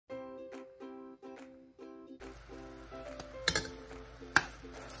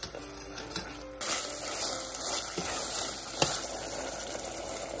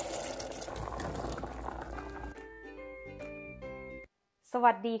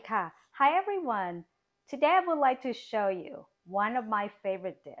วัสดีค่ะ Hi everyone. Today I would like to show you one of my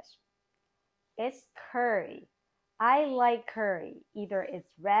favorite dish. It's curry. I like curry. Either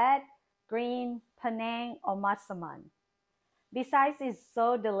it's red, green, Penang, or massaman. Besides, it's so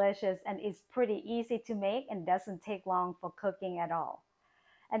delicious and it's pretty easy to make and doesn't take long for cooking at all.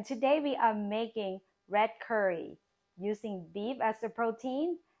 And today we are making red curry using beef as the protein,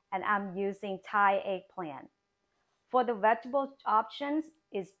 and I'm using Thai eggplant. For the vegetable options,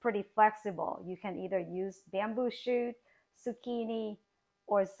 it's pretty flexible. You can either use bamboo shoot, zucchini,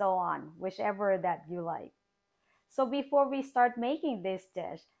 or so on, whichever that you like. So before we start making this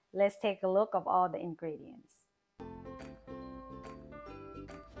dish, let's take a look of all the ingredients.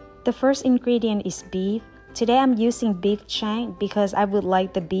 The first ingredient is beef. Today I'm using beef shank because I would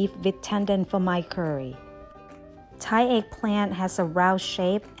like the beef with tendon for my curry. Thai eggplant has a round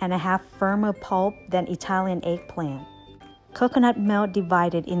shape and a half firmer pulp than Italian eggplant. Coconut milk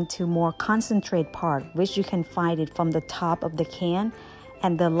divided into more concentrate part, which you can find it from the top of the can,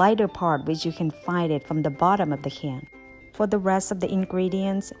 and the lighter part, which you can find it from the bottom of the can. For the rest of the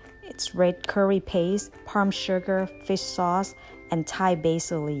ingredients, it's red curry paste, palm sugar, fish sauce, and Thai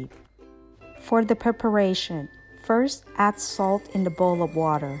basil leaf. For the preparation, first add salt in the bowl of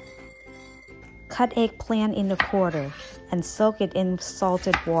water. Cut eggplant in a quarter and soak it in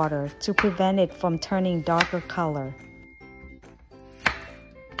salted water to prevent it from turning darker color.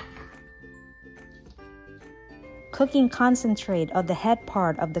 Cooking concentrate of the head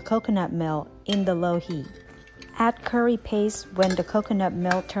part of the coconut milk in the low heat. Add curry paste when the coconut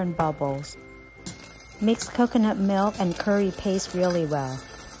milk turns bubbles. Mix coconut milk and curry paste really well.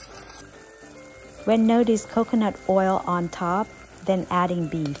 When notice coconut oil on top, then adding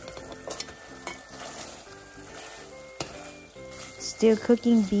beef. Still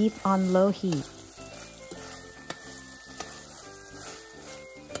cooking beef on low heat.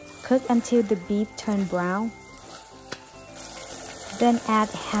 Cook until the beef turns brown. Then add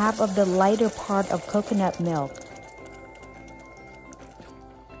half of the lighter part of coconut milk.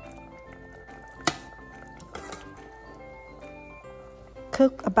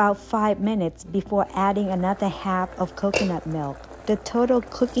 Cook about 5 minutes before adding another half of coconut milk. The total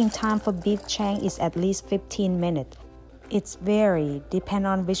cooking time for beef shank is at least 15 minutes. It's vary depend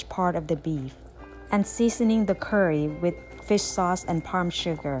on which part of the beef. And seasoning the curry with fish sauce and palm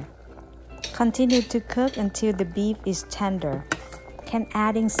sugar. Continue to cook until the beef is tender. Can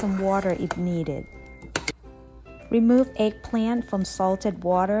adding some water if needed. Remove eggplant from salted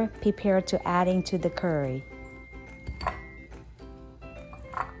water, prepare to adding to the curry.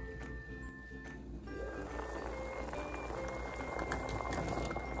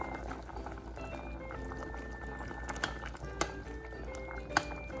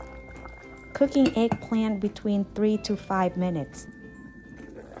 Cooking eggplant between 3 to 5 minutes.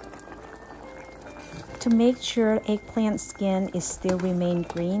 To make sure eggplant skin is still remain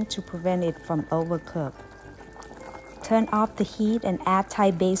green to prevent it from overcook. Turn off the heat and add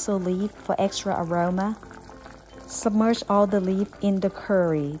Thai basil leaf for extra aroma. Submerge all the leaf in the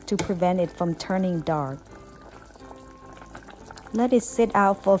curry to prevent it from turning dark. Let it sit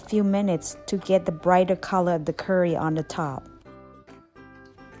out for a few minutes to get the brighter color of the curry on the top.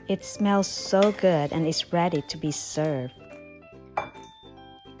 It smells so good and is ready to be served.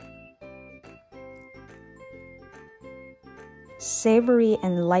 Savory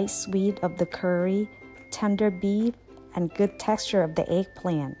and light sweet of the curry, tender beef, and good texture of the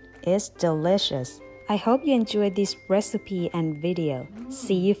eggplant. It's delicious. I hope you enjoyed this recipe and video.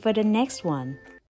 See you for the next one.